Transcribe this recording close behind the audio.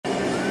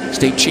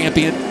state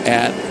champion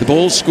at the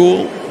Bulls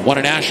School, won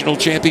a national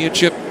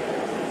championship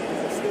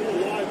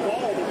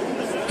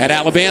at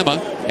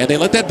Alabama, and they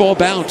let that ball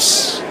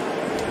bounce.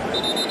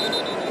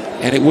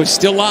 And it was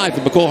still live,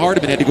 and McCole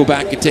Hardiman had to go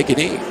back and take a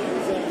knee.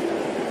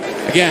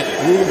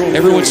 Again,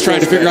 everyone's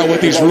trying to figure out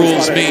what these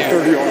rules mean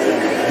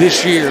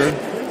this year.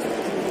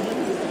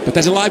 But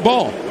that's a live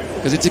ball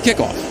because it's a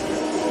kickoff.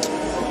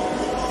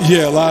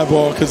 Yeah, live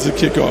ball because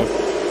it's a kickoff.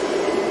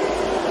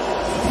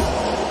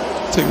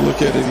 Take a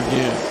look at it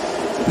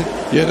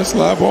again. Yeah, that's a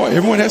live ball.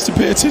 Everyone has to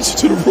pay attention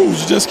to the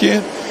rules. You just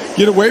can't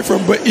get away from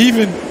them. But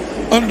even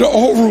under the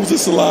old rules,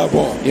 it's a live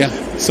ball. Yeah.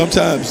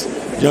 Sometimes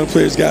young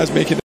players, guys making